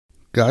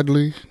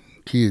Godly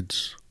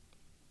Kids.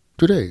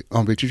 Today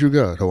on Victory True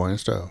God, Hawaiian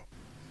Style.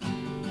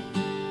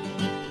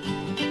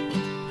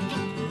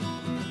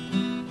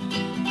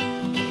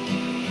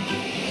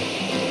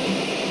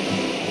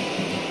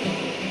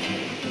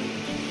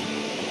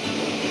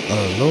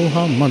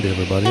 Aloha Monday,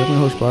 everybody. I'm your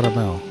host, Bada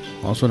Mel,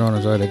 also known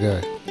as Ida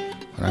Guy.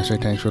 And I say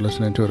thanks for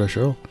listening to the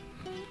show.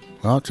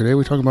 Well, today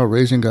we're talking about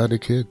raising godly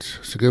kids.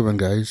 It's a good one,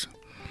 guys.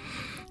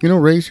 You know,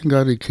 raising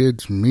godly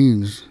kids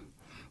means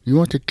you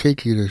want the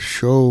keiki to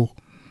show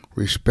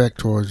respect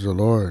towards the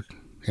Lord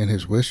and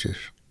His wishes.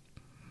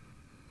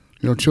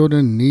 You know,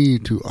 children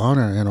need to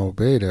honor and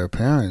obey their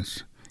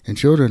parents, and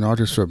children are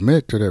to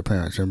submit to their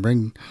parents and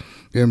bring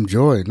them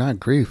joy,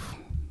 not grief.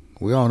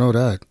 We all know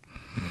that.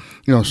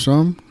 You know,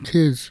 some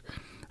kids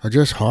are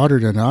just harder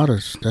than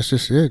others. That's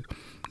just it.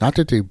 Not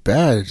that they're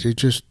bad. They're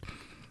just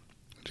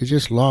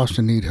lost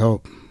and need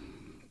help.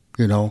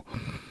 You know,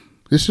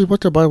 this is what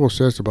the Bible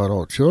says about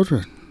all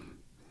children.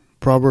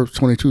 Proverbs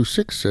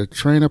 22:6 said,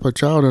 "Train up a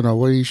child in a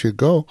way he should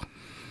go,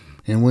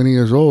 and when he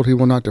is old, he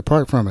will not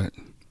depart from it."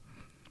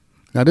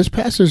 Now, this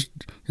passage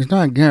is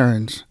not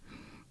guaranteed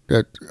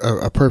that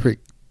a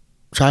perfect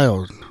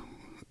child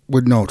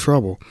would know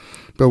trouble.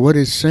 But what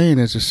it's saying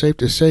is it's safe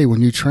to say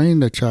when you train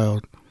the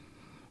child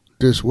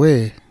this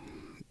way,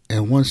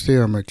 and once they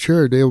are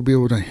mature, they will be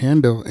able to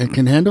handle and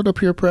can handle the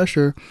peer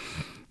pressure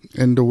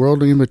and the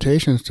worldly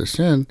invitations to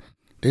sin.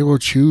 They will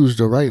choose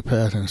the right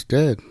path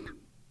instead,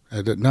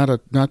 not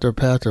the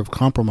path of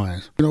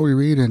compromise. You know, we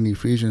read in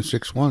Ephesians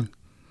 6:1,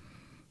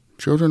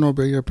 "Children,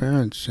 obey your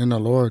parents in the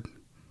Lord,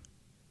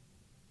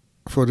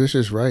 for this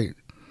is right."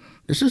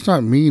 This does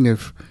not mean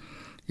this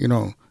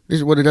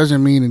is what it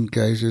doesn't mean,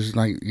 guys, is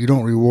like you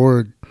don't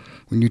reward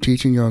when you're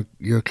teaching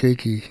your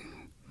keiki,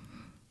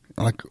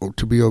 like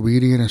to be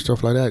obedient and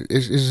stuff like that.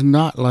 It's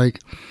not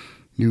like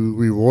you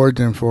reward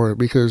them for it,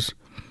 because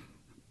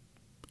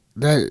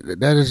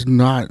that is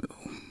not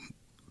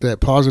that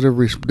positive.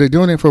 They're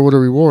doing it for a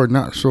reward,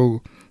 not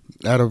so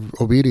out of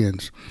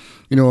obedience.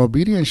 You know,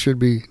 obedience should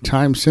be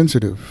time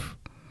sensitive.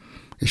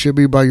 It should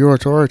be by your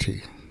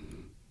authority,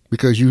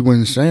 because you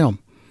wouldn't say them.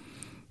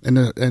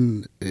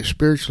 And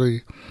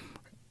spiritually,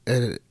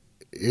 it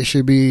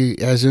should be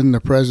as in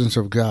the presence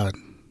of God.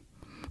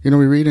 You know,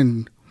 we read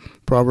in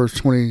Proverbs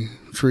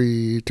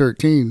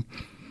 23:13,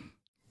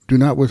 "Do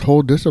not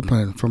withhold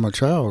discipline from a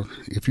child.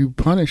 If you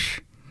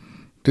punish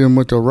them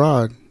with a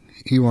rod,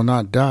 he will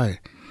not die."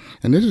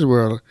 And this is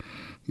where,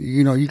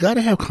 you know, you got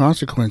to have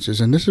consequences.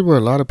 And this is where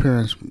a lot of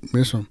parents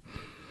miss them.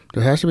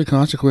 There has to be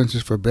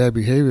consequences for bad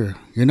behavior.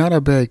 You're not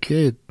a bad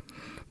kid,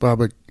 Bob,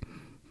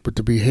 but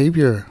the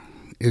behavior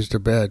is the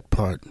bad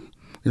part.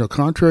 You know,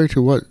 contrary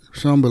to what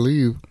some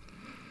believe,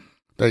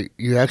 that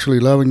you're actually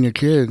loving your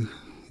kid,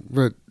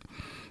 but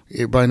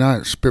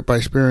by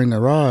sparing the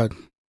rod,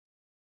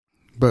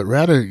 but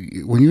rather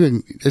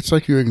it's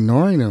like you're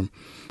ignoring them,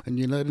 and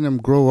you're letting them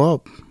grow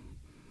up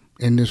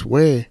in this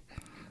way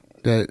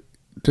that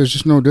there's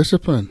just no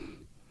discipline,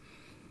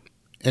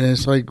 and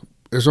it's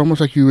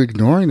almost like you're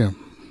ignoring them,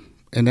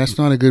 and that's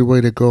not a good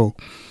way to go.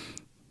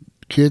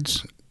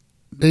 Kids,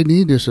 they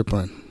need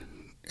discipline,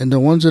 and the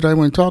ones that I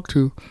went and talked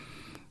to,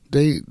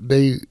 they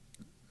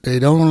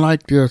don't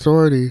like the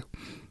authority,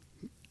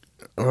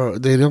 or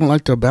they don't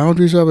like the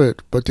boundaries of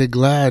it, but they're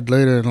glad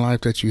later in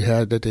life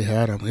that they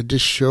had them. It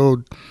just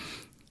showed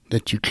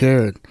that you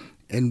cared.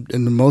 And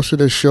most of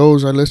the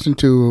shows I listen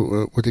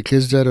to with the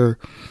kids that are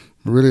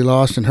really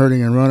lost and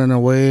hurting and running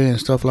away and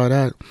stuff like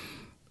that,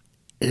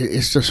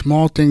 it's the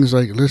small things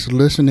like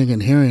listening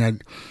and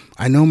hearing.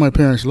 I know my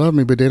parents love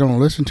me, but they don't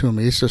listen to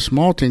me. It's the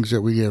small things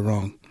that we get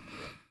wrong.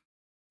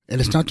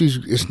 And it's not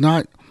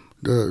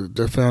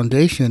the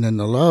foundation and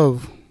the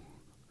love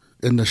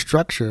and the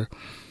structure.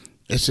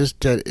 It's just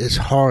that it's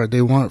hard.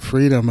 They want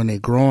freedom, and they're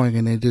growing,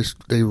 and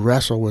they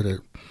wrestle with it.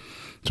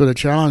 So the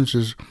challenge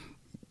is,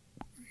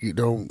 you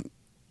know,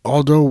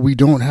 although we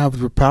don't have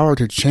the power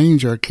to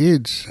change our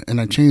kids and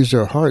to change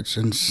their hearts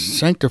and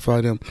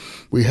sanctify them,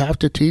 we have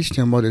to teach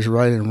them what is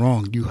right and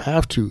wrong. You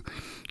have to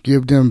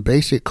give them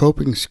basic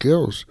coping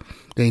skills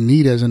they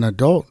need as an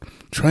adult.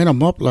 Train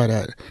them up like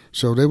that,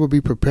 so they will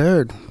be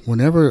prepared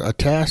whenever a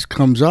task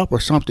comes up or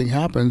something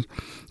happens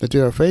that they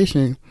are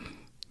facing.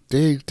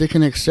 They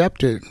can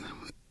accept it,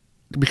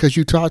 because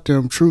you taught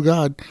them, through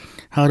God,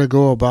 how to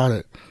go about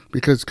it,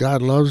 because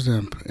God loves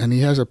them and He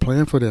has a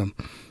plan for them.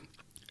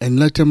 And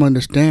let them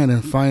understand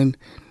and find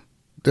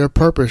their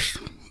purpose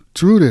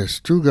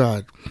through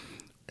God.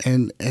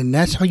 And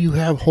that's how you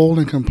have whole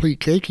and complete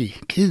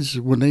keiki. Kids,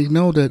 when they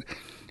know that,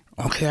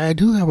 okay, I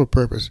do have a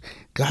purpose.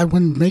 God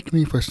wouldn't make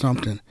me for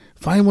something.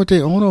 Find what they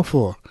own it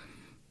for.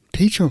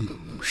 Teach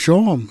them,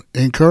 show them,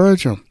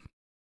 encourage them,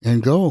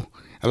 and go.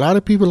 A lot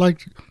of people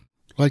like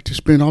to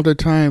spend all their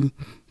time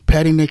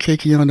patting their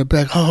keiki on the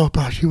back. "Oh,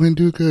 boss, you went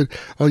do good.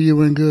 Oh, you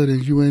went good,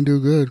 and you went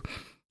do good."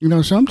 You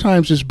know,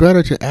 sometimes it's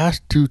better to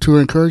ask to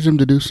encourage them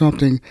to do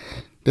something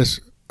that's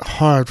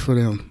hard for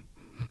them,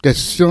 that's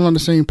still on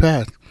the same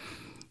path.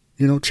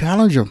 You know,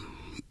 challenge them.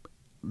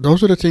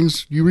 Those are the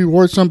things, you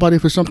reward somebody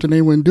for something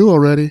they wouldn't do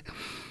already.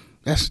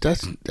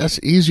 That's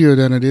easier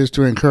than it is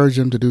to encourage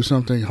them to do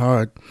something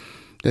hard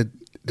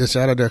that's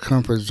out of their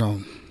comfort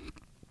zone.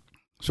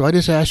 So I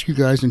just ask you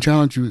guys and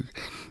challenge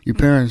you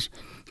parents,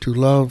 to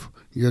love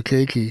your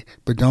keiki,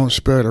 but don't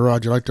spare the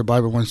rod. Like the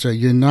Bible once said,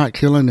 you're not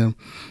killing them.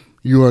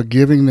 You are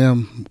giving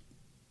them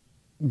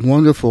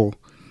wonderful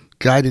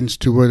guidance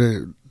to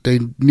where they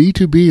need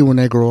to be when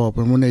they grow up.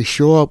 And when they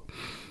show up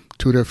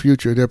to their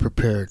future, they're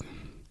prepared.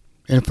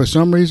 And for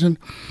some reason,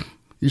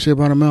 you say,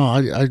 Brother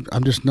Mel,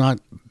 I'm just not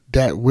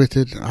that with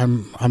it.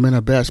 I'm in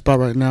a bad spot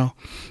right now,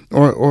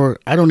 or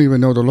I don't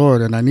even know the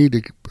Lord, and I need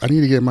to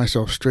get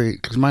myself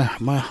straight, because my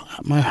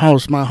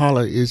house, my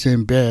holler is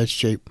in bad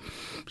shape.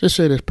 Just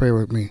say this prayer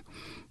with me.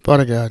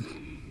 Father God,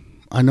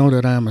 I know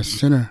that I am a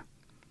sinner,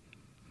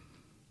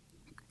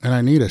 and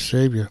I need a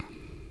Savior.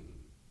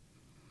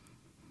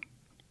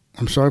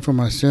 I'm sorry for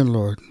my sin,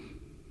 Lord,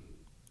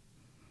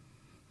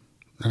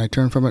 and I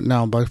turn from it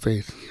now by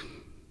faith.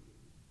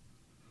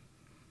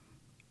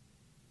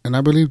 And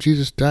I believe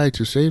Jesus died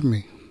to save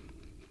me.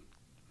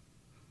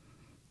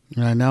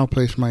 And I now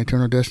place my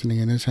eternal destiny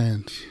in His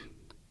hands.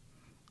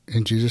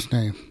 In Jesus'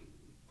 name.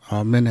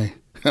 Amen.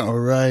 All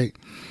right.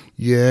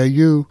 Yeah,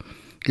 you.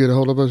 Get a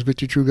hold of us,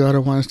 Victory True God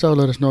of Wine Star.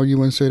 Let us know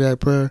you and say that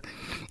prayer,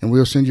 and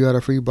we'll send you out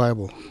a free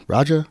Bible.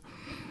 Roger?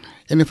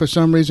 And if for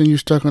some reason you're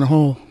stuck in a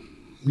hole,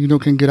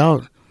 can get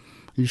out,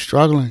 you're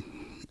struggling,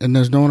 and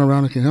there's no one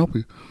around that can help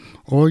you,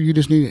 or you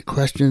just need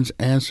questions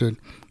answered,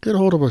 get a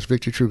hold of us,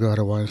 Victory True God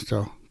of Wine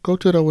Star. Go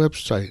to the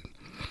website.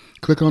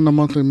 Click on the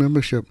monthly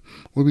membership.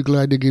 We'll be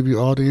glad to give you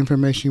all the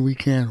information we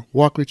can,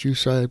 walk with you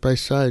side by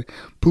side,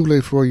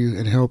 poulet for you,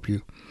 and help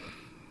you.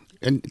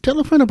 And tell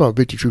a friend about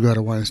Victory True God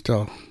of Wine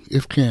Star,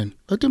 if can.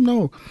 Let them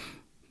know.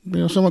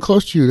 Someone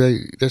close to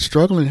you that's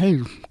struggling. Hey,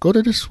 go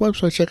to this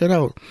website, check it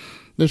out.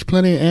 There's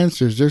plenty of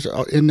answers. There's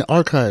in the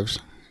archives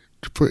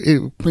for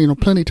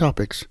plenty of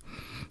topics.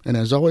 And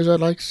as always, I'd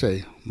like to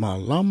say,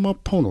 Malama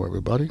Pono,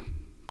 everybody.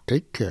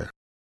 Take care.